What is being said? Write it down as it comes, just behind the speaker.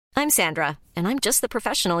I'm Sandra, and I'm just the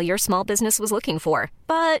professional your small business was looking for.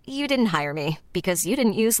 But you didn't hire me because you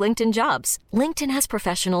didn't use LinkedIn Jobs. LinkedIn has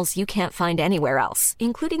professionals you can't find anywhere else,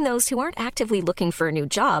 including those who aren't actively looking for a new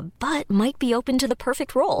job, but might be open to the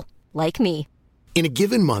perfect role, like me. In a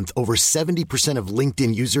given month, over 70% of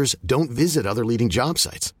LinkedIn users don't visit other leading job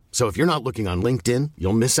sites. So if you're not looking on LinkedIn,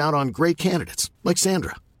 you'll miss out on great candidates like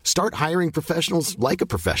Sandra. Start hiring professionals like a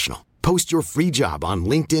professional. Post your free job on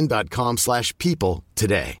linkedin.com/people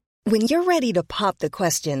today. When you're ready to pop the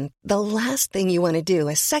question, the last thing you want to do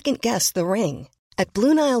is second-guess the ring. At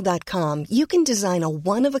BlueNile.com, you can design a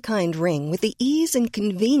one-of-a-kind ring with the ease and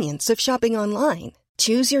convenience of shopping online.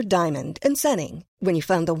 Choose your diamond and setting. When you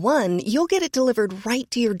find the one, you'll get it delivered right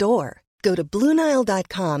to your door. Go to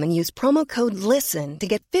BlueNile.com and use promo code LISTEN to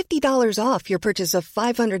get $50 off your purchase of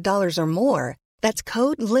 $500 or more. That's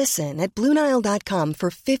code LISTEN at BlueNile.com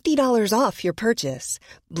for $50 off your purchase.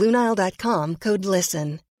 BlueNile.com, code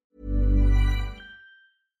LISTEN.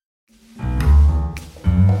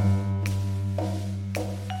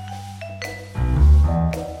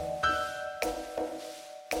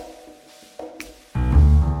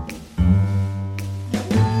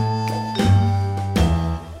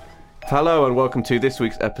 Hello and welcome to this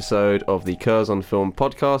week's episode of the Curzon Film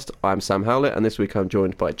Podcast. I'm Sam Howlett, and this week I'm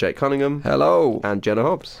joined by Jake Cunningham. Hello. And Jenna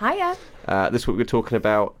Hobbs. Hiya. This week we're talking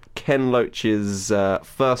about Ken Loach's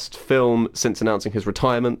first film since announcing his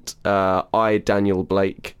retirement, I, Daniel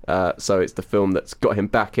Blake. So it's the film that's got him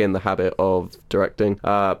back in the habit of directing.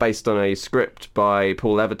 Based on a script by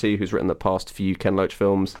Paul Leverty, who's written the past few Ken Loach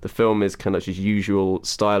films. The film is Ken Loach's usual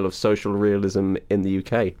style of social realism in the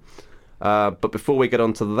UK. But before we get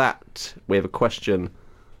on to that, we have a question.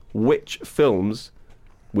 Which films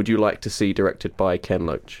would you like to see directed by Ken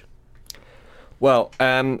Loach? Well,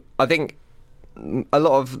 I think a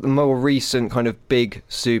lot of the more recent kind of big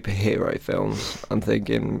superhero films, I'm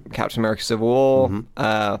thinking Captain America Civil War,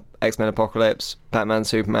 X-Men Apocalypse, Batman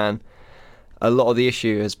Superman, a lot of the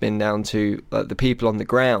issue has been down to the people on the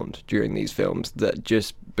ground during these films that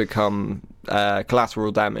just become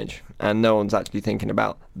collateral damage, and no one's actually thinking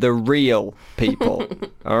about the real people,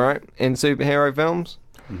 all right, in superhero films,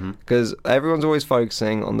 because everyone's always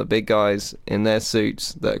focusing on the big guys in their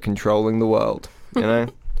suits that are controlling the world, you know.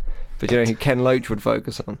 But you know who Ken Loach would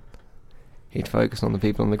focus on? He'd focus on the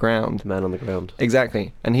people on the ground. The man on the ground.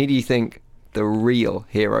 Exactly. And who do you think the real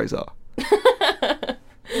heroes are?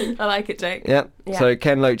 I like it, Jake. Yep. Yeah. So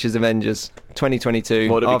Ken Loach's Avengers 2022.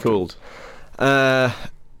 What would it be called?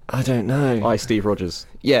 I don't know. I, Steve Rogers.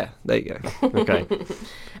 Yeah, there you go. Okay.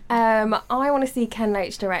 I want to see Ken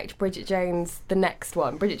Loach direct Bridget Jones, the next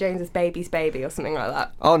one. Bridget Jones's Baby's Baby or something like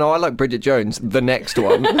that. Oh no, I like Bridget Jones, the next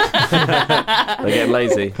one. They're getting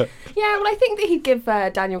lazy. Yeah, well, I think that he'd give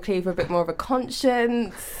Daniel Cleaver a bit more of a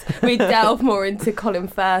conscience. We'd delve more into Colin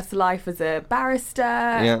Firth's life as a barrister.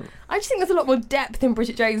 Yeah. I just think there's a lot more depth in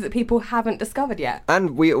Bridget Jones that people haven't discovered yet.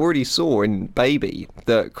 And we already saw in Baby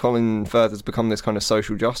that Colin Firth has become this kind of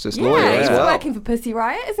social justice lawyer he's as well. working for Pussy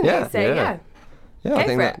Riot, isn't Yeah. he? So, Yeah. Yeah, Go I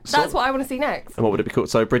think for it. That's what I want to see next. And what would it be called?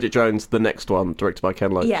 So Bridget Jones, the next one, directed by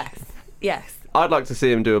Ken Loach. Yes. I'd like to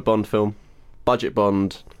see him do a Bond film. Budget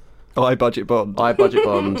Bond. I budget Bond. I budget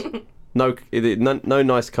Bond. No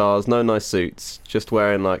nice cars, no nice suits. Just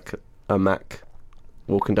wearing like a Mac,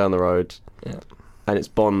 walking down the road. Yeah. And it's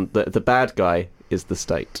Bond. The bad guy is the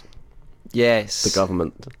state, Yes. the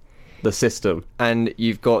government, the system. And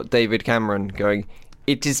you've got David Cameron going,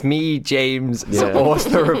 "It is me, James, Yeah. the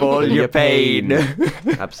author of all your pain."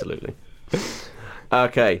 Absolutely.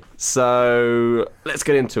 Okay, so let's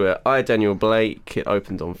get into it. I, Daniel Blake. It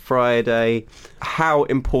opened on Friday. How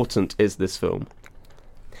important is this film?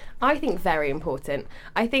 I think very important.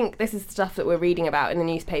 I think this is stuff that we're reading about in the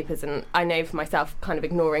newspapers, and I know for myself kind of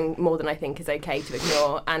ignoring more than I think is okay to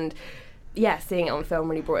ignore. And yeah, seeing it on film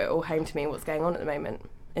really brought it all home to me, what's going on at the moment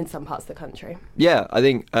in some parts of the country. Yeah, I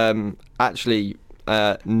think actually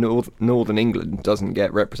Northern England doesn't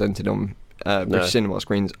get represented on British cinema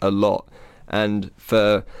screens a lot, and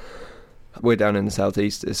we're down in the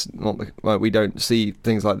southeast. It's not we don't see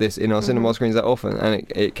things like this in our cinema screens that often, and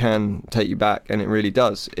it can take you back, and it really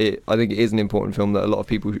does. I think it is an important film that a lot of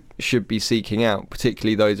people should be seeking out,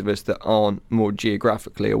 particularly those of us that aren't more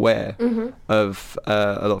geographically aware of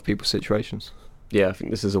a lot of people's situations. Yeah, I think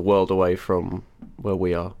this is a world away from where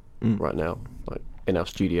we are right now, like in our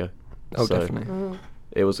studio. Oh, So definitely.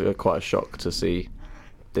 It was quite a shock to see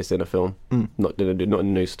this in a film, not in a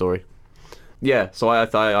news story. Yeah, so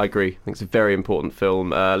I agree. I think it's a very important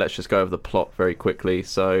film. Let's just go over the plot very quickly.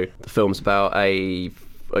 So the film's about a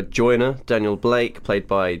joiner, Daniel Blake, played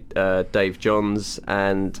by Dave Johns,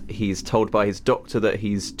 and he's told by his doctor that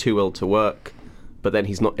he's too ill to work, but then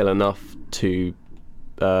he's not ill enough to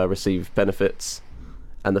receive benefits.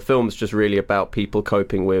 And the film's just really about people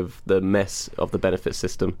coping with the mess of the benefit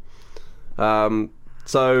system.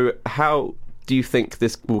 So how do you think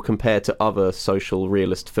this will compare to other social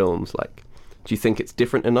realist films? Like, do you think it's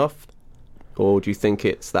different enough? Or do you think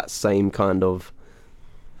it's that same kind of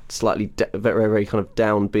slightly very, very kind of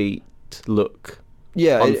downbeat look?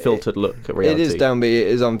 Yeah, unfiltered look at reality. It is downbeat, it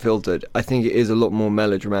is unfiltered. I think it is a lot more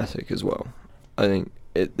melodramatic as well. I think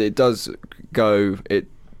it does go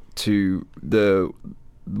to the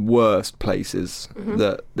worst places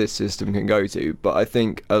that this system can go to, but I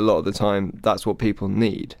think a lot of the time that's what people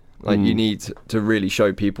need. Like, you need to really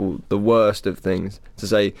show people the worst of things, to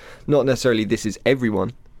say not necessarily this is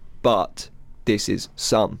everyone, but this is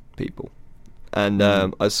some people. And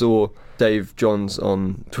I saw Dave Johns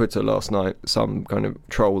on Twitter last night, some kind of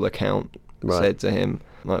troll account said to him,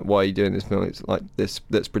 like, why are you doing this film? It's like this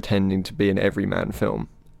that's pretending to be an everyman film.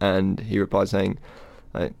 And he replied saying,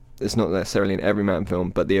 like, it's not necessarily an everyman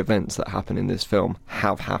film, but the events that happen in this film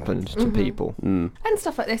have happened to people. And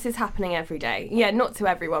stuff like this is happening every day. Yeah, not to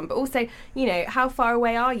everyone, but also, you know, how far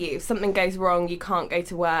away are you? If something goes wrong, you can't go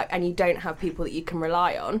to work and you don't have people that you can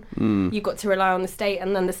rely on. You've got to rely on the state,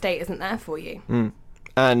 and then the state isn't there for you.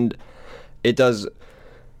 And it does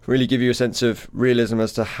really give you a sense of realism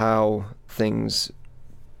as to how things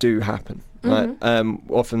do happen. Like,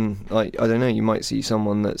 often, like, I don't know, you might see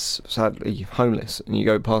someone that's sadly homeless and you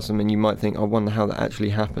go past them and you might think, I wonder how that actually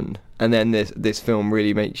happened. And then this film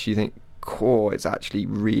really makes you think, it's actually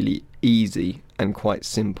really easy and quite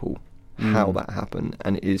simple how that happened,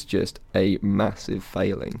 and it is just a massive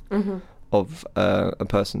failing of a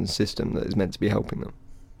person's system that is meant to be helping them.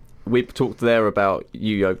 We talked there about,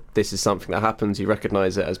 this is something that happens, you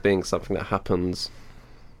recognise it as being something that happens.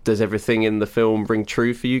 Does everything in the film ring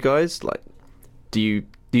true for you guys? Like, do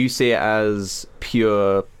you see it as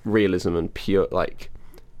pure realism and pure, like,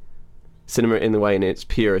 cinema in the way in its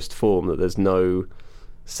purest form, that there's no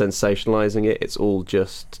sensationalising it, it's all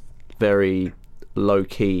just very low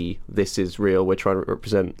key, this is real, we're trying to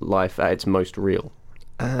represent life at its most real?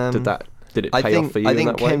 Did it pay off for you in that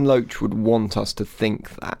way? I think Ken Loach would want us to think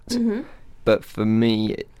that, but for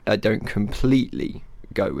me, I don't completely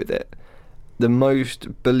go with it. The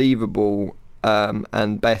most believable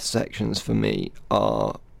and best sections for me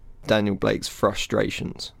are Daniel Blake's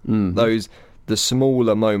frustrations. The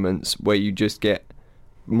smaller moments where you just get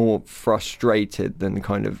more frustrated than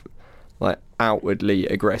kind of like outwardly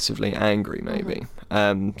aggressively angry, maybe.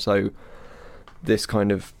 So this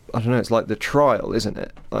kind of, I don't know, it's like the trial, isn't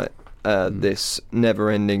it? Like this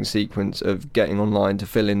never-ending sequence of getting online to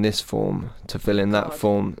fill in this form, to fill in that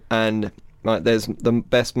form, and like, there's the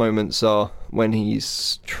best moments are when he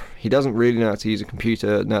doesn't really know how to use a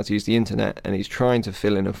computer, know how to use the internet, and he's trying to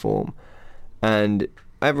fill in a form. And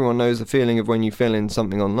everyone knows the feeling of when you fill in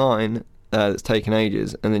something online that's taken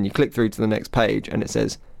ages, and then you click through to the next page and it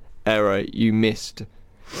says, error, you missed,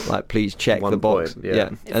 like, please check the box. Yeah.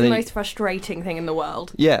 It's the most frustrating thing in the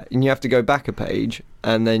world. Yeah, and you have to go back a page,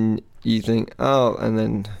 and then you think, and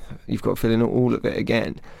then you've got to fill in all of it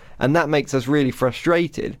again. And that makes us really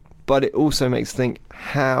frustrated. But it also makes us think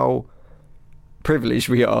how privileged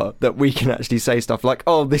we are that we can actually say stuff like,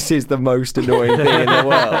 this is the most annoying thing in the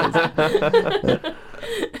world.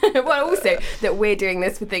 Well, also that we're doing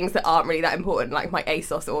this for things that aren't really that important, like my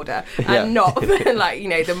ASOS order, and not for, like, you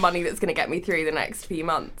know, the money that's going to get me through the next few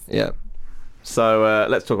months. Yeah. So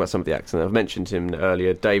let's talk about some of the actors. I've mentioned him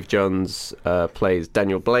earlier. Dave Johns plays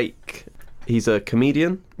Daniel Blake. He's a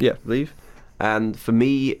comedian, I believe. And for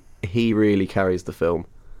me, he really carries the film.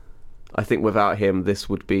 I think without him, this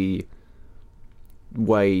would be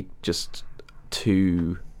way just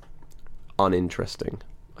too uninteresting,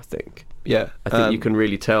 I think. Yeah. I think you can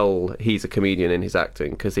really tell he's a comedian in his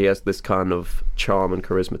acting, because he has this kind of charm and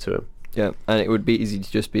charisma to him. Yeah, and it would be easy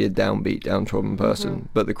to just be a downbeat, downtrodden person,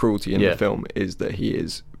 but the cruelty in the film is that he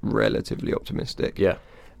is relatively optimistic. Yeah.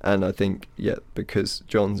 And I think, because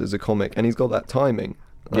Johns is a comic, and he's got that timing.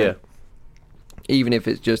 Like, even if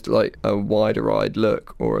it's just like a wider-eyed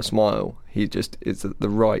look or a smile, it's at the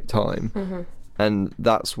right time. And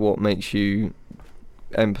that's what makes you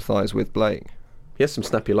empathise with Blake. He has some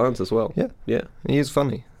snappy lines as well. Yeah. He is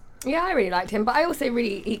funny. Yeah, I really liked him, but I also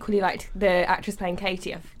really equally liked the actress playing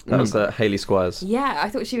Katie. That was Hayley Squires. Yeah, I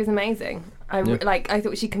thought she was amazing. I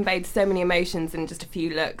thought she conveyed so many emotions in just a few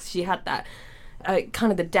looks. She had that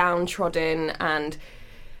kind of the downtrodden and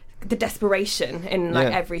the desperation in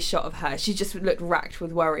every shot of her. She just looked racked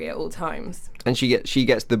with worry at all times. And she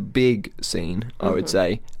gets the big scene, I would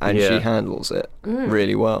say, and she handles it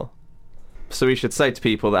really well. So we should say to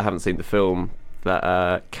people that haven't seen the film,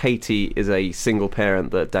 that Katie is a single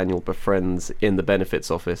parent that Daniel befriends in the benefits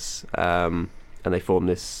office, and they form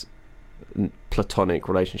this platonic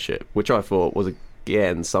relationship, which I thought was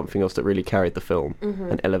again something else that really carried the film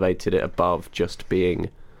and elevated it above just being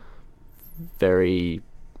very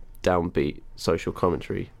downbeat social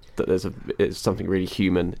commentary. That it's something really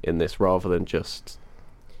human in this rather than just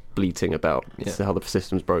bleating about how the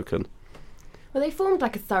system's broken. Well, they formed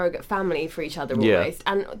like a surrogate family for each other almost,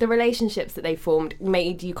 and the relationships that they formed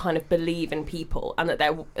made you kind of believe in people and that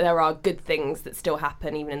there are good things that still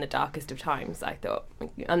happen even in the darkest of times, I thought.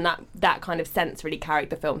 And that kind of sense really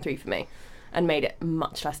carried the film through for me and made it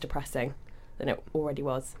much less depressing than it already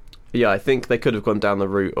was. Yeah, I think they could have gone down the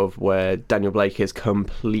route of where Daniel Blake is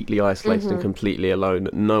completely isolated and completely alone.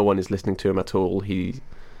 No one is listening to him at all.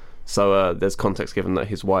 So there's context given that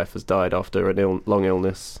his wife has died after a long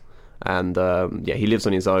illness. And he lives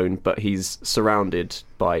on his own, but he's surrounded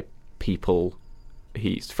by people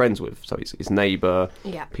he's friends with. So his neighbour,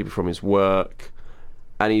 people from his work.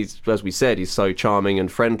 And he's, as we said, he's so charming and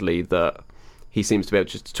friendly that he seems to be able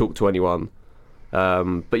just to talk to anyone.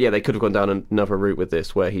 But yeah, they could have gone down another route with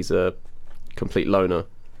this, where he's a complete loner.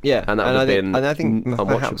 Yeah, and that would have been I think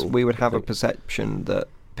perhaps unwatchable. we would have a perception that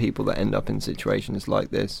people that end up in situations like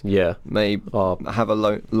this, may have a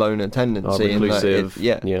loner tendency. Reclusive.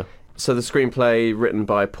 Yeah. So the screenplay, written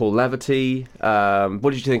by Paul Laverty.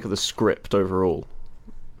 What did you think of the script overall?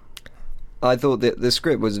 I thought that the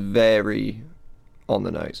script was very on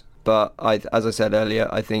the nose, but as I said earlier,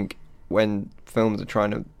 I think when films are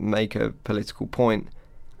trying to make a political point,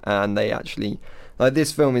 and they actually, like,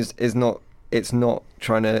 this film is not, it's not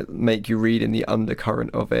trying to make you read in the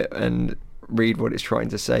undercurrent of it and read what it's trying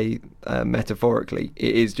to say metaphorically.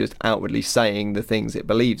 It is just outwardly saying the things it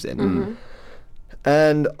believes in.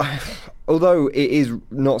 And although it is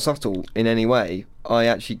not subtle in any way, I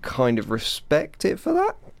actually kind of respect it for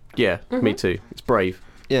that. Yeah, me too. It's brave.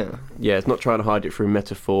 Yeah, it's not trying to hide it through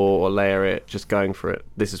metaphor or layer it, just going for it.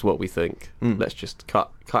 This is what we think. Let's just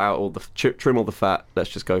cut out all the trim all the fat.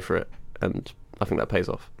 Let's just go for it, and I think that pays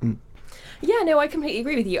off. Yeah, no, I completely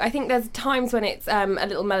agree with you. I think there's times when it's a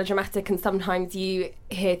little melodramatic, and sometimes you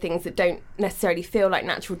hear things that don't necessarily feel like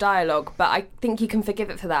natural dialogue, but I think you can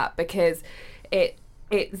forgive it for that, because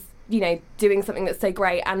it's doing something that's so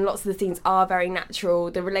great, and lots of the scenes are very natural.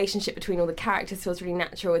 The relationship between all the characters feels really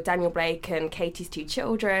natural, with Daniel Blake and Katie's two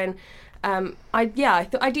children. I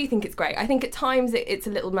do think it's great. I think at times it's a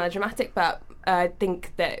little melodramatic, but I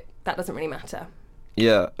think that doesn't really matter.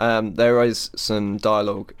 Yeah, there is some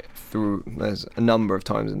dialogue there's a number of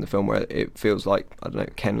times in the film where it feels like, I don't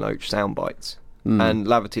know, Ken Loach sound bites. And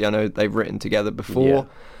Laverty, I know they've written together before,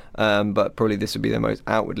 but probably this would be their most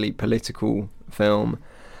outwardly political film.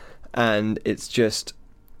 And it's just,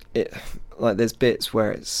 like, there's bits where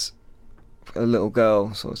it's a little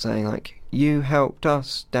girl sort of saying, like, "You helped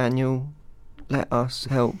us, Daniel, let us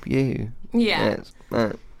help you."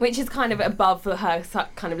 Which is kind of above her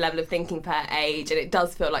kind of level of thinking for her age, and it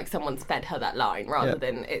does feel like someone's fed her that line rather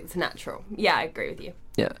than it's natural. Yeah, I agree with you.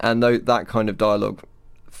 Yeah, and that kind of dialogue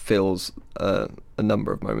fills a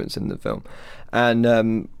number of moments in the film.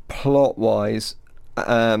 And plot-wise,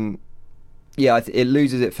 it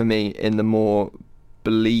loses it for me in the more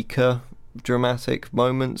bleaker, dramatic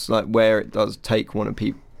moments, like where it does take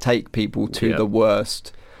people to the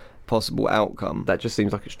worst possible outcome. That just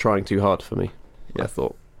seems like it's trying too hard for me. I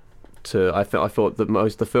thought. I thought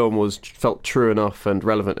that the film felt true enough and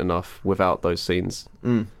relevant enough without those scenes.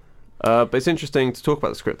 But it's interesting to talk about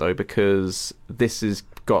the script, though, because this has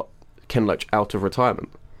got Ken Loach out of retirement.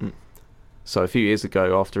 So a few years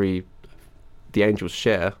ago, after The Angels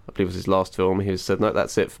Share, I believe was his last film, he said, "No,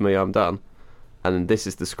 that's it for me, I'm done." And this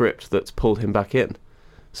is the script that's pulled him back in.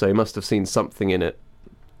 So he must have seen something in it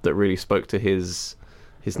that really spoke to his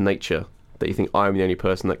nature, that you think, I'm the only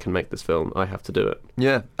person that can make this film, I have to do it.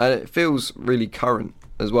 Yeah, and it feels really current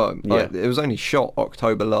as well. Like, it was only shot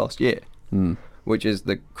October last year, which is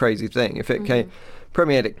the crazy thing. If it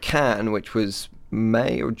premiered at Cannes, which was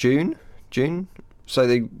May or June, so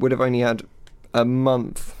they would have only had a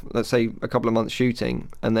month, let's say a couple of months shooting,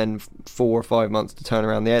 and then 4 or 5 months to turn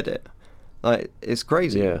around the edit. Like, it's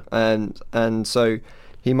crazy. And so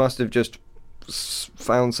he must have just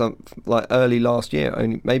found some, like, early last year,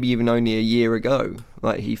 maybe even only a year ago,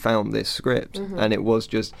 like, he found this script, and it was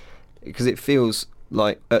just because it feels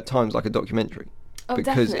like at times like a documentary,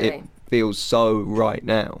 because definitely. It feels so right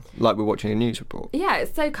now, like we're watching a news report. Yeah,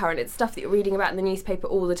 it's so current. It's stuff that you're reading about in the newspaper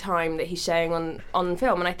all the time that he's showing on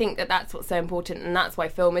film, and I think that's what's so important, and that's why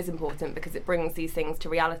film is important, because it brings these things to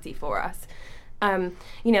reality for us.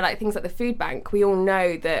 Like things like the food bank. We all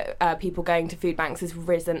know that people going to food banks has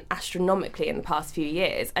risen astronomically in the past few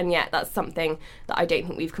years, and yet that's something that I don't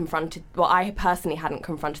think we've confronted. Well, I personally hadn't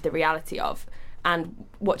confronted the reality of. And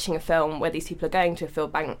watching a film where these people are going to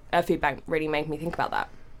a food bank really made me think about that.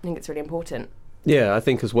 I think it's really important. Yeah, I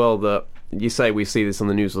think as well that you say we see this on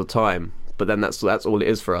the news all the time, but then that's all it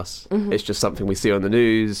is for us. Mm-hmm. It's just something we see on the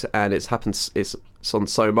news, and it's on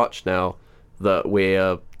so much now that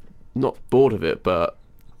we're not bored of it, but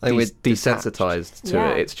we're desensitized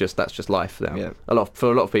to it. That's just life now. Yeah.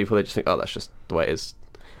 For a lot of people, they just think, oh, that's just the way it is.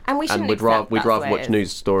 And we'd rather watch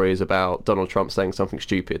news stories about Donald Trump saying something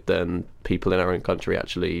stupid than people in our own country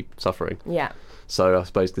actually suffering. Yeah. So I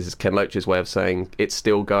suppose this is Ken Loach's way of saying it's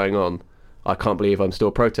still going on. I can't believe I'm still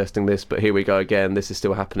protesting this, but here we go again. This is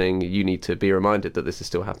still happening. You need to be reminded that this is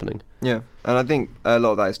still happening. Yeah, and I think a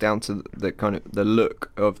lot of that is down to the kind of the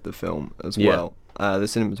look of the film as well. The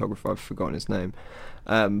cinematographer, I've forgotten his name,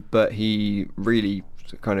 but he really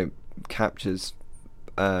kind of captures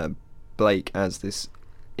Blake as this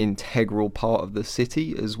integral part of the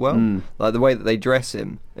city as well. Like the way that they dress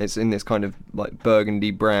him, it's in this kind of like burgundy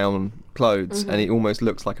brown clothes, and it almost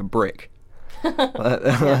looks like a brick.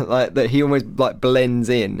 Like that he almost like blends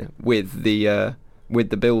in with the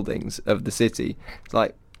buildings of the city,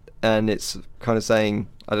 like, and it's kind of saying,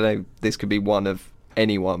 I don't know, this could be one of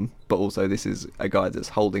anyone, but also this is a guy that's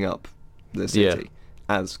holding up the city,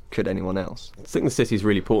 as could anyone else. I think the city's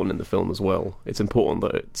really important in the film as well. It's important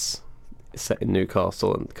that it's set in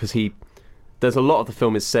Newcastle, and because there's a lot of the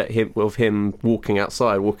film is set with him walking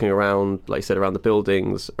outside, walking around, like you said, around the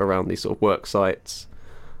buildings, around these sort of work sites.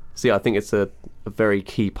 So yeah, I think it's a very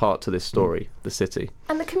key part to this story, the city.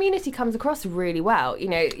 And the community comes across really well.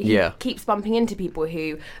 He keeps bumping into people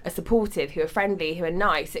who are supportive, who are friendly, who are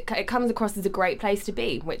nice. It comes across as a great place to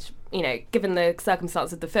be, which, given the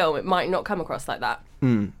circumstance of the film, it might not come across like that.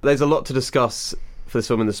 There's a lot to discuss for this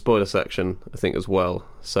film in the spoiler section, I think, as well.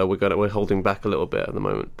 So we're holding back a little bit at the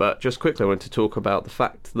moment. But just quickly, I wanted to talk about the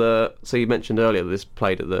fact that, so you mentioned earlier that this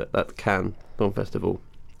played at the Cannes Film Festival,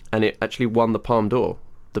 and it actually won the Palme d'Or,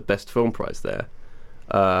 the best film prize there,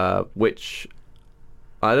 which,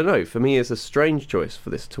 I don't know, for me is a strange choice for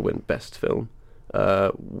this to win best film.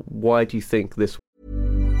 Why do you think this?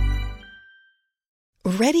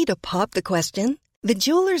 Ready to pop the question? The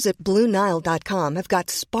jewelers at BlueNile.com have got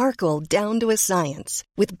sparkle down to a science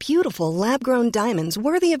with beautiful lab-grown diamonds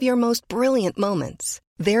worthy of your most brilliant moments.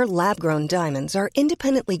 Their lab-grown diamonds are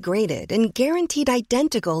independently graded and guaranteed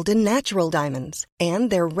identical to natural diamonds, and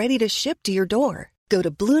they're ready to ship to your door. Go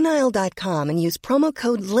to BlueNile.com and use promo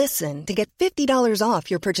code LISTEN to get $50 off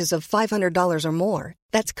your purchase of $500 or more.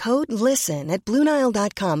 That's code LISTEN at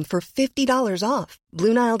BlueNile.com for $50 off.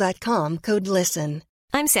 BlueNile.com, code LISTEN.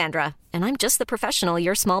 I'm Sandra, and I'm just the professional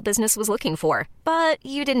your small business was looking for. But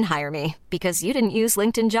you didn't hire me because you didn't use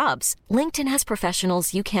LinkedIn Jobs. LinkedIn has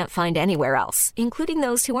professionals you can't find anywhere else, including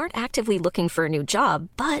those who aren't actively looking for a new job,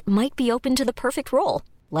 but might be open to the perfect role,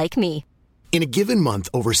 like me. In a given month,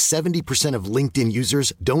 over 70% of LinkedIn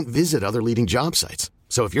users don't visit other leading job sites.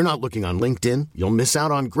 So if you're not looking on LinkedIn, you'll miss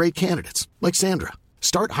out on great candidates like Sandra.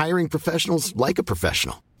 Start hiring professionals like a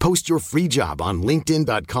professional. Post your free job on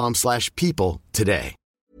linkedin.com/people today.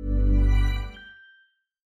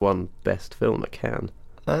 One best film at Cannes.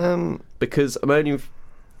 Because the only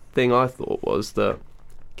thing I thought was that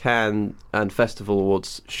Cannes and festival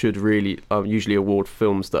awards should really usually award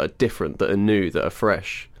films that are different, that are new, that are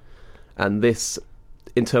fresh. And this,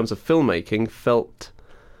 in terms of filmmaking, felt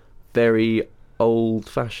very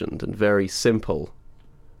old-fashioned and very simple,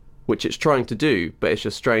 which it's trying to do, but it's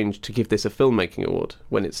just strange to give this a filmmaking award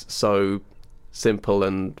when it's so simple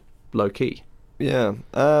and low-key. Yeah,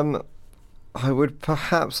 I would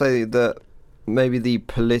perhaps say that maybe the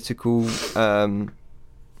political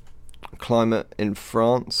climate in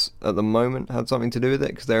France at the moment had something to do with it,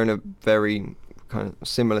 because they're in a very kind of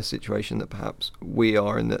similar situation that perhaps we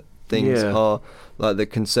are, in that things are, like, the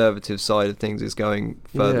conservative side of things is going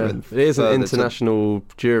further and further. It is an international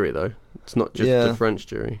jury, though. It's not just the French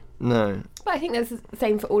jury. No. But I think that's the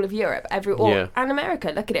same for all of Europe, and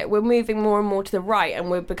America. Look at it. We're moving more and more to the right, and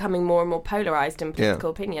we're becoming more and more polarised in political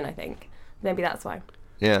opinion, I think. Maybe that's why.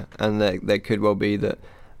 Yeah, and there could well be that.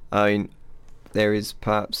 I mean, there is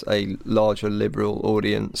perhaps a larger liberal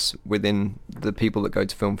audience within the people that go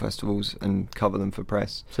to film festivals and cover them for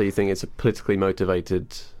press. So you think it's a politically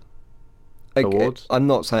motivated award? I'm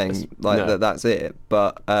not saying that's it,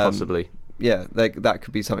 but possibly. Yeah, that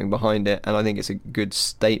could be something behind it, and I think it's a good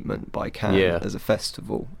statement by Cannes as a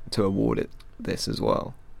festival to award this as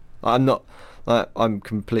well. I'm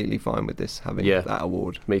completely fine with this having that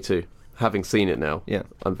award. Me too. having seen it now, Yeah.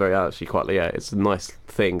 I'm very actually quite, it's a nice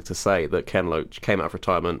thing to say that Ken Loach came out of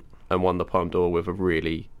retirement and won the Palme d'Or with a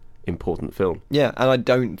really important film. Yeah, and I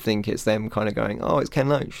don't think it's them kind of going, oh, it's Ken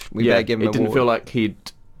Loach. We better give him it an didn't award. feel like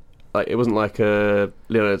it wasn't like a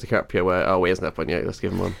Leonardo DiCaprio where, he hasn't had one yet, let's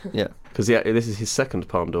give him one. Yeah. Because this is his second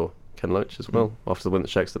Palme d'Or, Ken Loach, as well, after the win that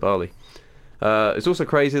shakes the barley. It's also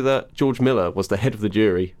crazy that George Miller was the head of the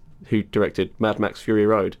jury who directed Mad Max Fury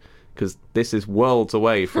Road, because this is worlds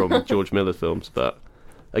away from George Miller's films. But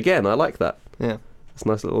again, I like that. Yeah. It's a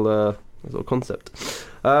nice little concept.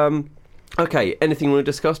 Okay, anything you want to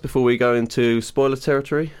discuss before we go into spoiler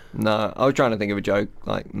territory? No, I was trying to think of a joke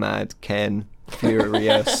like Mad Ken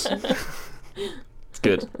Furious. It's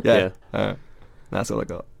good. Yeah. That's all I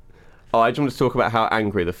got. I just want to talk about how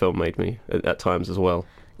angry the film made me at times as well.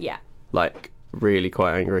 Yeah. Like, really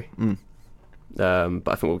quite angry. But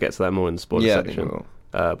I think we'll get to that more in the spoiler Yeah, I section. think we will.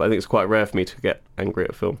 But I think it's quite rare for me to get angry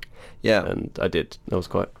at a film. Yeah. And I did. I was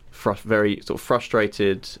quite very sort of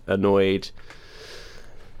frustrated, annoyed.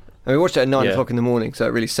 And we watched it at 9 o'clock in the morning, so it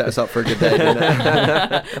really set us up for a good day, didn't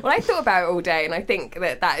it? Well, I thought about it all day, and I think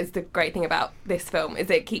that is the great thing about this film,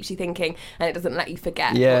 is it keeps you thinking and it doesn't let you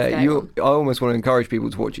forget. Yeah, what's going on. I almost want to encourage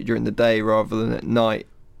people to watch it during the day rather than at night,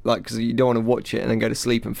 like, because you don't want to watch it and then go to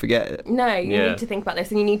sleep and forget it. No, you Yeah. need to think about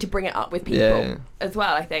this, and you need to bring it up with people Yeah. as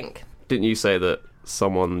well, I think. Didn't you say that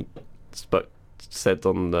someone said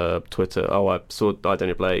on Twitter, I saw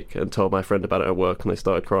Daniel Blake and told my friend about it at work and they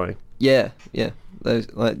started crying? Yeah. Those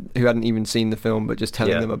who hadn't even seen the film, but just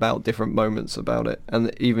telling Yeah. them about different moments about it,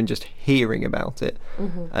 and even just hearing about it,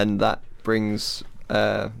 and that brings,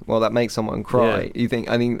 that makes someone cry. Yeah.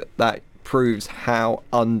 I think that proves how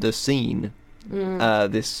underseen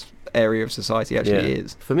this area of society actually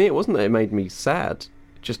is. For me, it wasn't that it made me sad,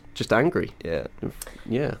 just angry. Yeah.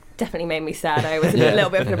 Yeah. Definitely made me sad. I was a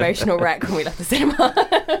little bit of an emotional wreck when we left the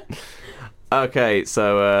cinema. Okay,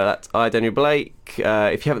 so that's I, Daniel Blake.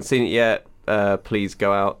 If you haven't seen it yet, please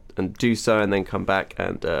go out and do so, and then come back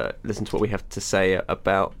and listen to what we have to say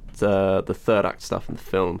about the third act stuff in the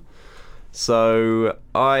film. So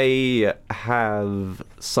I have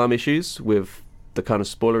some issues with the kind of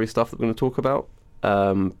spoilery stuff that we're going to talk about.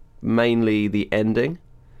 Mainly the ending,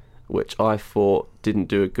 which I thought didn't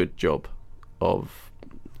do a good job of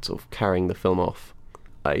sort of carrying the film off.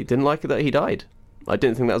 I didn't like it that he died. I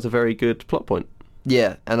didn't think that was a very good plot point.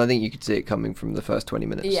 Yeah, and I think you could see it coming from the first 20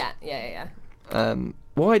 minutes. yeah.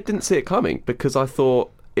 Well, I didn't see it coming because I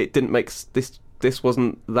thought it didn't make this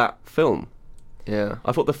wasn't that film. Yeah.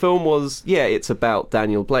 I thought the film was, it's about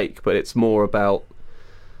Daniel Blake, but it's more about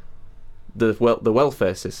the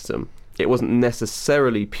welfare system. It wasn't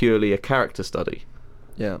necessarily purely a character study.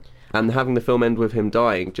 Yeah. And having the film end with him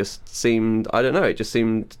dying just seemed, I don't know, it just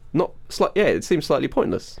seemed it seemed slightly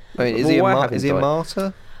pointless. I mean, is Well, he why have him a die?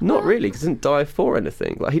 martyr? Not really, because he didn't die for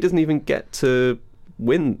anything. Like, he doesn't even get to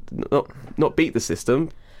win, not beat the system,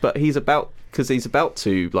 but he's about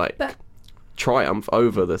to But- triumph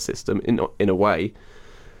over the system in a way,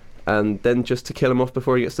 and then just to kill him off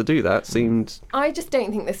before he gets to do that seemed. I just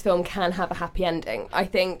don't think this film can have a happy ending. I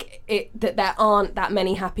think that there aren't that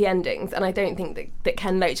many happy endings, and I don't think that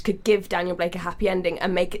Ken Loach could give Daniel Blake a happy ending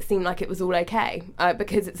and make it seem like it was all okay,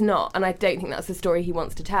 because it's not, and I don't think that's the story he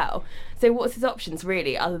wants to tell. So what's his options,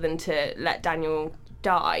 really, other than to let Daniel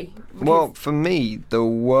die? Well, for me, the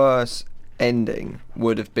worst ending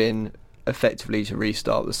would have been effectively to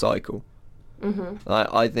restart the cycle.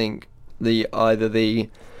 I think the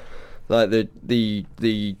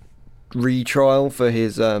retrial for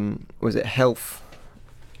his was it health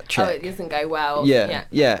check? Oh, it doesn't go well.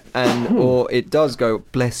 Yeah, and or it does go.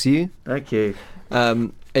 Bless you. Thank you.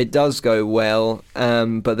 It does go well,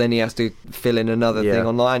 but then he has to fill in another thing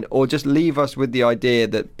online, or just leave us with the idea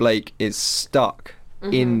that Blake is stuck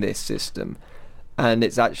in this system, and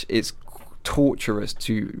it's torturous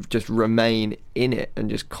to just remain in it and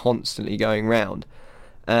just constantly going round.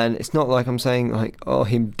 And it's not like I'm saying like, oh,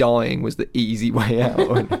 him dying was the easy way out,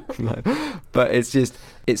 but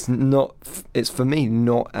it's for me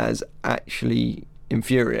not as actually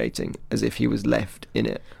infuriating as if he was left in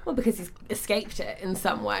it. Well, because he's escaped it in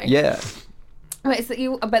some way. Yeah.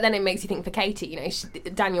 But then it makes you think for Katie.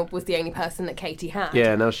 Daniel was the only person that Katie had.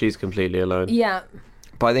 Yeah, now she's completely alone. Yeah.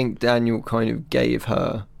 But I think Daniel kind of gave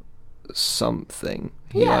her something.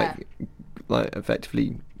 He Yeah. like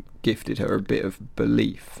effectively gifted her a bit of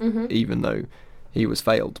belief, even though he was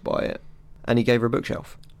failed by it. And he gave her a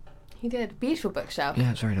bookshelf. He did. Beautiful bookshelf.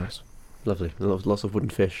 Yeah, it's very nice. Lovely. Lots of wooden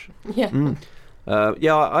fish. Yeah.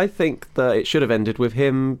 I think that it should have ended with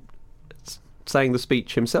him saying the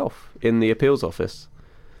speech himself in the appeals office,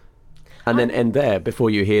 and then end there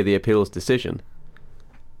before you hear the appeals decision.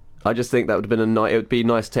 I just think that would have been it would be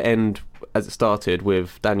nice to end as it started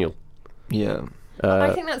with Daniel. Yeah.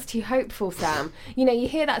 I think that's too hopeful, Sam. You know, you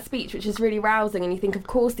hear that speech, which is really rousing, and you think, of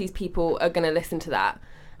course, these people are going to listen to that.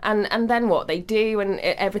 And then what? They do, and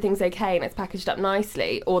everything's okay, and it's packaged up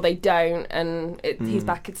nicely, or they don't, and he's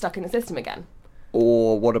back stuck in the system again.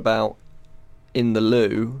 Or what about in the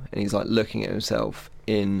loo, and he's like looking at himself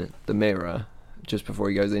in the mirror just before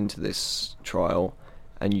he goes into this trial,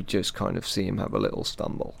 and you just kind of see him have a little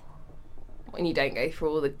stumble. When you don't go through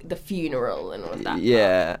all the funeral and all of that.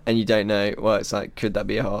 Yeah, and you don't know. Well, it's like, could that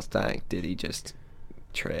be a heart attack? Did he just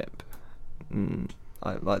trip?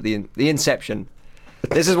 Like the Inception.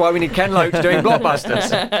 This is why we need Ken Loach doing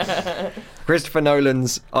blockbusters. Christopher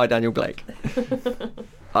Nolan's I, Daniel Blake.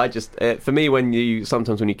 I just, for me,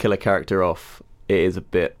 sometimes when you kill a character off, it is a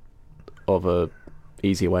bit of a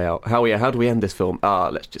easy way out. How do we end this film?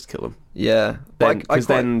 Let's just kill them. Yeah, Because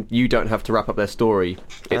then you don't have to wrap up their story.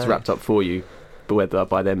 It's wrapped up for you, but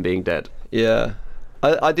by them being dead. Yeah,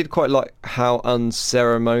 I did quite like how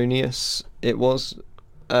unceremonious it was.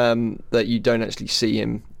 That you don't actually see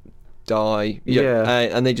him die. Yeah.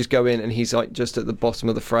 And they just go in, and he's like just at the bottom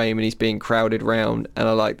of the frame, and he's being crowded round. And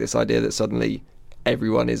I like this idea that suddenly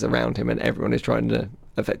everyone is around him, and everyone is trying to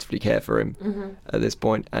effectively care for him at this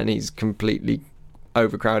point, and he's completely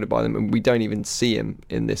overcrowded by them, and we don't even see him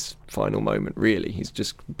in this final moment. Really, he's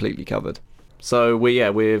just completely covered. So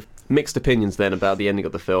we've mixed opinions then about the ending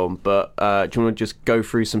of the film, but do you want to just go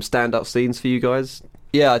through some standout scenes for you guys?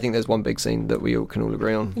 Yeah, I think there's one big scene that we all can all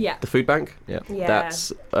agree on. Yeah. The food bank? Yeah.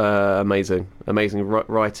 That's amazing. Amazing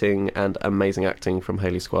writing and amazing acting from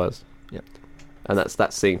Hayley Squires. Yeah. And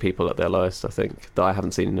that's seeing people at their lowest, I think, that I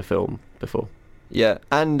haven't seen in a film before. Yeah,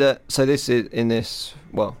 and so this is in this.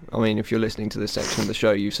 Well, I mean, if you're listening to this section of the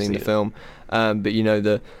show, you've seen the film, but you know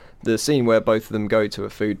the scene where both of them go to a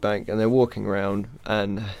food bank and they're walking around,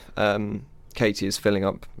 and Katie is filling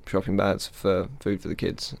up shopping bags for food for the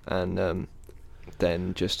kids, and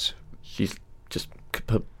then she's just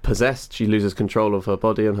possessed. She loses control of her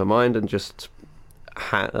body and her mind, and just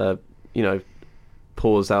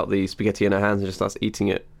pours out the spaghetti in her hands and just starts eating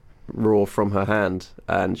it raw from her hand,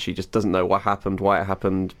 and she just doesn't know what happened, why it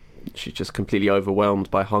happened. She's just completely overwhelmed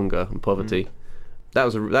by hunger and poverty. That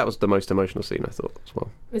was the most emotional scene, I thought, as well.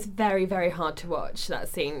 It was very, very hard to watch, that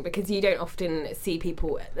scene, because you don't often see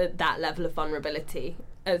people at that level of vulnerability,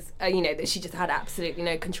 as that she just had absolutely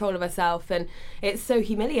no control of herself, and it's so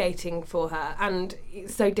humiliating for her, and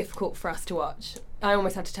it's so difficult for us to watch. I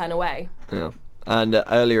almost had to turn away. Yeah, and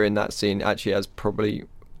earlier in that scene, actually, has probably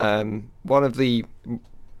one of the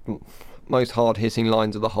most hard-hitting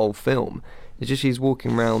lines of the whole film. It's just she's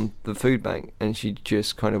walking around the food bank, and she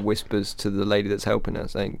just kind of whispers to the lady that's helping her,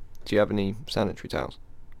 saying, "Do you have any sanitary towels?"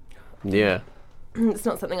 Yeah. It's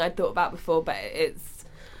not something I'd thought about before, but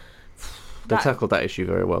they tackled that issue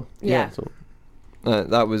very well. Yeah.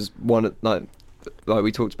 That was one, like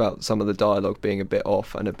we talked about some of the dialogue being a bit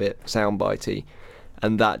off and a bit soundbitey,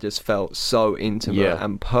 and that just felt so intimate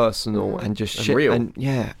and personal, and just real.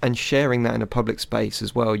 And sharing that in a public space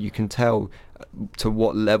as well. You can tell to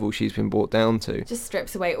what level she's been brought down to. Just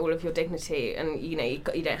strips away all of your dignity, and you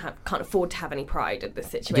can't afford to have any pride in this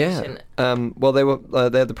situation. Yeah. Well,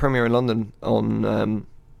 they had the premiere in London on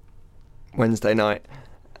Wednesday night,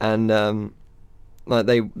 and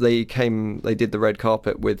they did the red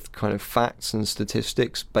carpet with kind of facts and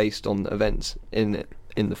statistics based on events in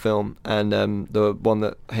the film, and the one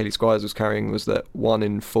that Hayley Squires was carrying was that 1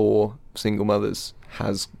 in 4 single mothers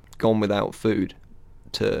has gone without food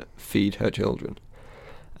to feed her children.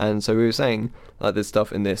 And so we were saying, like, there's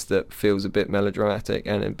stuff in this that feels a bit melodramatic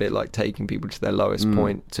and a bit like taking people to their lowest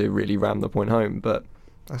point to really ram the point home, but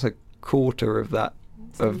that's a quarter of that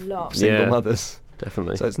of single mothers.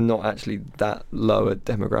 Definitely. So it's not actually that low a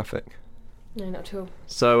demographic. No, not at all.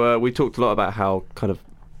 So we talked a lot about how kind of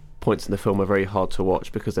points in the film are very hard to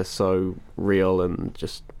watch because they're so real and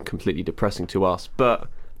just completely depressing to us, but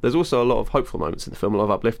there's also a lot of hopeful moments in the film, a lot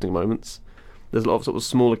of uplifting moments. There's a lot of sort of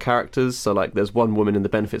smaller characters, so like there's one woman in the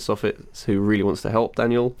benefits office who really wants to help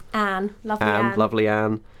Daniel. Lovely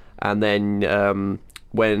Anne. And then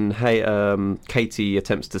when Katie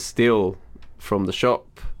attempts to steal from the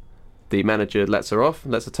shop, the manager lets her off,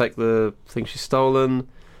 lets her take the thing she's stolen.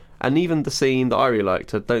 And even the scene that I really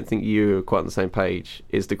liked, I don't think you were quite on the same page,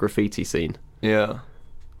 is the graffiti scene. Yeah.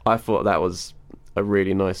 I thought that was a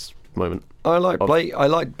really nice moment. I like Blake. I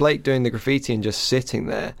like Blake doing the graffiti and just sitting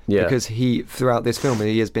there, because he, throughout this film,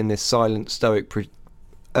 he has been this silent, stoic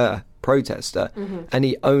protester, and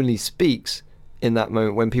he only speaks in that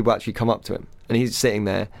moment when people actually come up to him, and he's sitting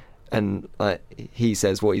there, and he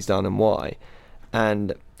says what he's done and why.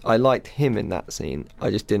 And I liked him in that scene. I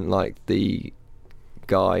just didn't like the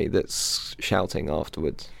guy that's shouting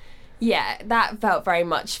afterwards. Yeah, that felt very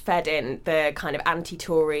much fed in the kind of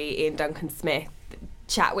anti-Tory Ian Duncan Smith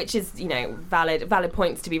chat, which is, you know, valid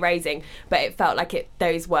points to be raising, but it felt like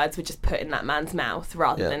those words were just put in that man's mouth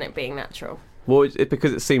rather than it being natural. Well,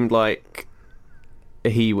 because it seemed like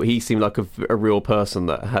he seemed like a real person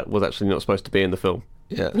that was actually not supposed to be in the film.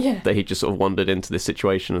 Yeah. That he just sort of wandered into this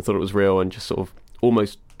situation and thought it was real and just sort of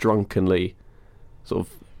almost drunkenly sort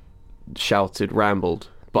of shouted, rambled.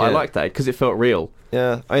 But I liked that because it felt real.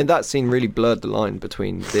 Yeah, I mean, that scene really blurred the line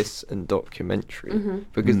between this and documentary,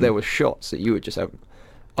 because there were shots that you would just have...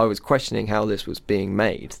 I was questioning how this was being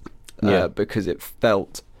made, because it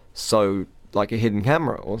felt so like a hidden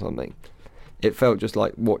camera or something. It felt just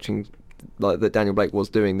like watching, like that Daniel Blake was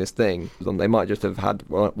doing this thing. They might just have had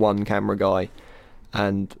one camera guy,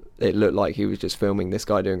 and it looked like he was just filming this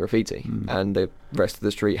guy doing graffiti, and the rest of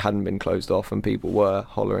the street hadn't been closed off, and people were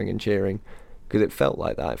hollering and cheering, because it felt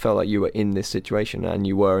like that. It felt like you were in this situation and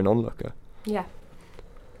you were an onlooker. Yeah.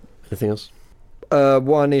 Anything else?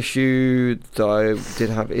 One issue that I did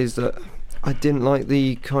have is that I didn't like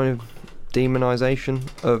the kind of demonisation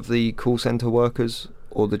of the call centre workers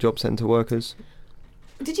or the job centre workers.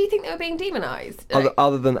 Did you think they were being demonised?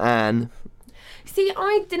 Other than Anne. See,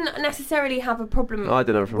 I didn't necessarily have a problem I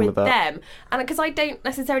didn't have a problem with that. them, and because I don't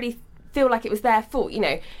necessarily feel like it was their fault, you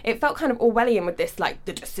know, it felt kind of Orwellian with this, like,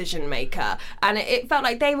 the decision maker, and it felt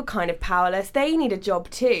like they were kind of powerless. They need a job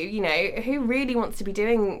too, you know. Who really wants to be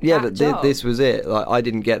doing that job? This was it. Like, I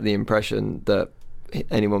didn't get the impression that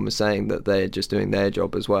anyone was saying that they're just doing their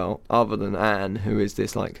job as well, other than Anne, who is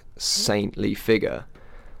this, like, saintly figure.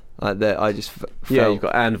 I just felt... Yeah, you've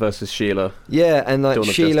got Anne versus Sheila. Yeah, and like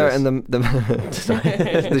Sheila and the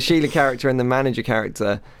the Sheila character and the manager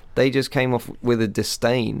character, they just came off with a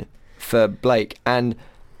disdain for Blake, and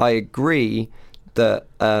I agree that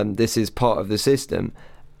this is part of the system,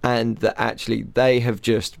 and that actually they have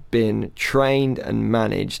just been trained and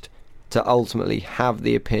managed to ultimately have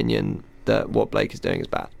the opinion that what Blake is doing is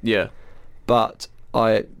bad. Yeah. But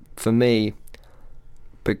for me,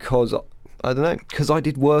 because I don't know, because I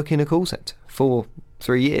did work in a call centre for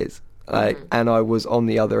 3 years, and I was on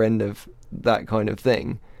the other end of that kind of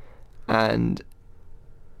thing, and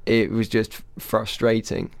it was just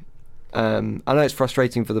frustrating. I know it's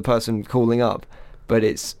frustrating for the person calling up, but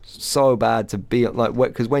it's so bad to be like,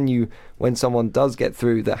 because when someone does get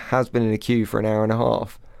through that has been in a queue for an hour and a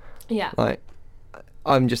half, like,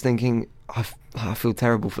 I'm just thinking I feel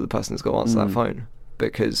terrible for the person that's got to answer that phone,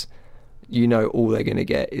 because you know all they're going to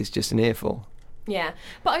get is just an earful. Yeah,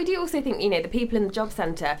 but I do also think, you know, the people in the job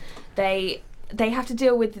centre, they have to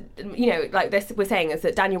deal with, you know, like this we're saying is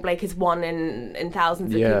that Daniel Blake is one in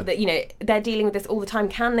thousands of people that, you know, they're dealing with this all the time.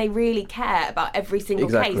 Can they really care about every single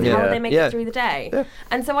case? How will they make it through the day? Yeah.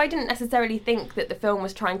 And so I didn't necessarily think that the film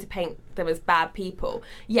was trying to paint them as bad people.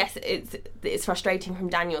 Yes, it's frustrating from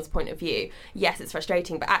Daniel's point of view. Yes, it's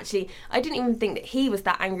frustrating, but actually I didn't even think that he was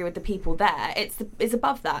that angry with the people there. It's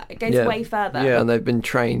above that. It goes way further. Yeah, and they've been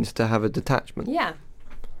trained to have a detachment. Yeah.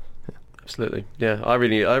 Absolutely, yeah.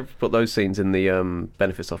 I thought those scenes in the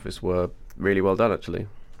benefits office were really well done, actually.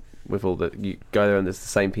 With all the, you go there and there's the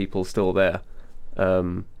same people still there.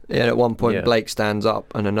 And at one point Blake stands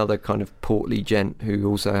up, and another kind of portly gent who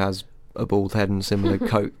also has a bald head and similar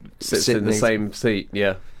coat sits in the same seat.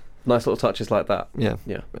 Yeah, nice little touches like that. Yeah.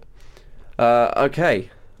 Okay,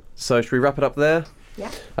 so should we wrap it up there?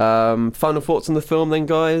 Yeah. Final thoughts on the film, then,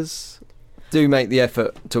 guys. Do make the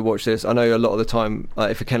effort to watch this. I know a lot of the time,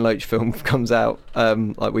 if a Ken Loach film comes out,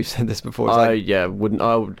 like we've said this before, probably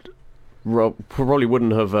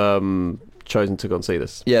wouldn't have chosen to go and see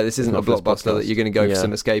this. Yeah, this isn't a blockbuster that you're going to go for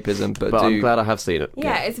some escapism, but I'm glad I have seen it.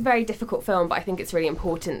 Yeah, it's a very difficult film, but I think it's really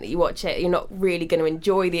important that you watch it. You're not really going to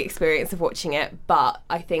enjoy the experience of watching it, but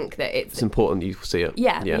I think that it's important that you see it.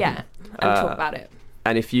 Yeah, and talk about it.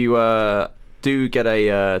 And if you do get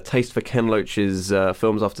a taste for Ken Loach's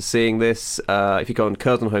films after seeing this, if you go on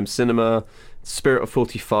Curzon Home Cinema, Spirit of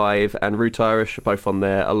 45 and Route Irish are both on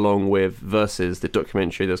there, along with Versus, the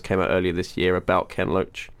documentary that came out earlier this year about Ken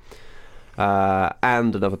Loach.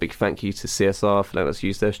 And another big thank you to CSR for letting us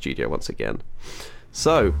use their studio once again.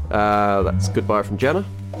 So, that's goodbye from Jenna.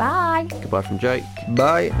 Bye. Goodbye from Jake.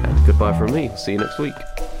 Bye. And goodbye from me. See you next week.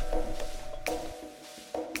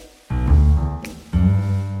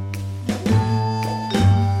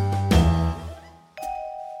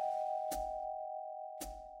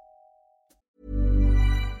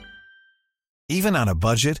 Even on a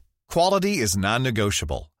budget, quality is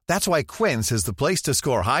non-negotiable. That's why Quince is the place to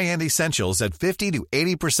score high-end essentials at 50 to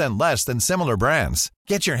 80% less than similar brands.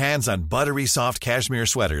 Get your hands on buttery soft cashmere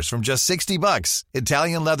sweaters from just $60,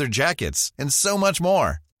 Italian leather jackets, and so much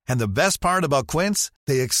more. And the best part about Quince,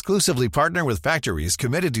 they exclusively partner with factories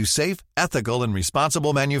committed to safe, ethical, and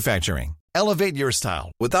responsible manufacturing. Elevate your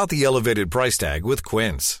style without the elevated price tag with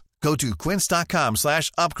Quince. Go to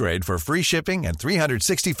quince.com/upgrade for free shipping and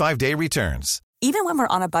 365-day returns. Even when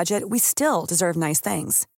we're on a budget, we still deserve nice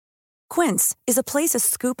things. Quince is a place to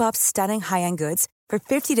scoop up stunning high-end goods for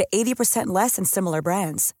 50 to 80% less than similar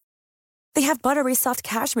brands. They have buttery soft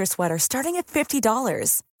cashmere sweaters starting at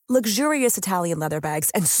 $50, luxurious Italian leather bags,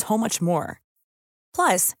 and so much more.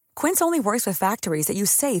 Plus, Quince only works with factories that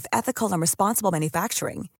use safe, ethical, and responsible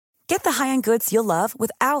manufacturing. Get the high-end goods you'll love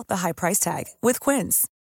without the high price tag with Quince.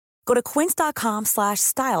 Go to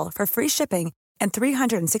quince.com/style for free shipping and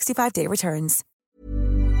 365-day returns.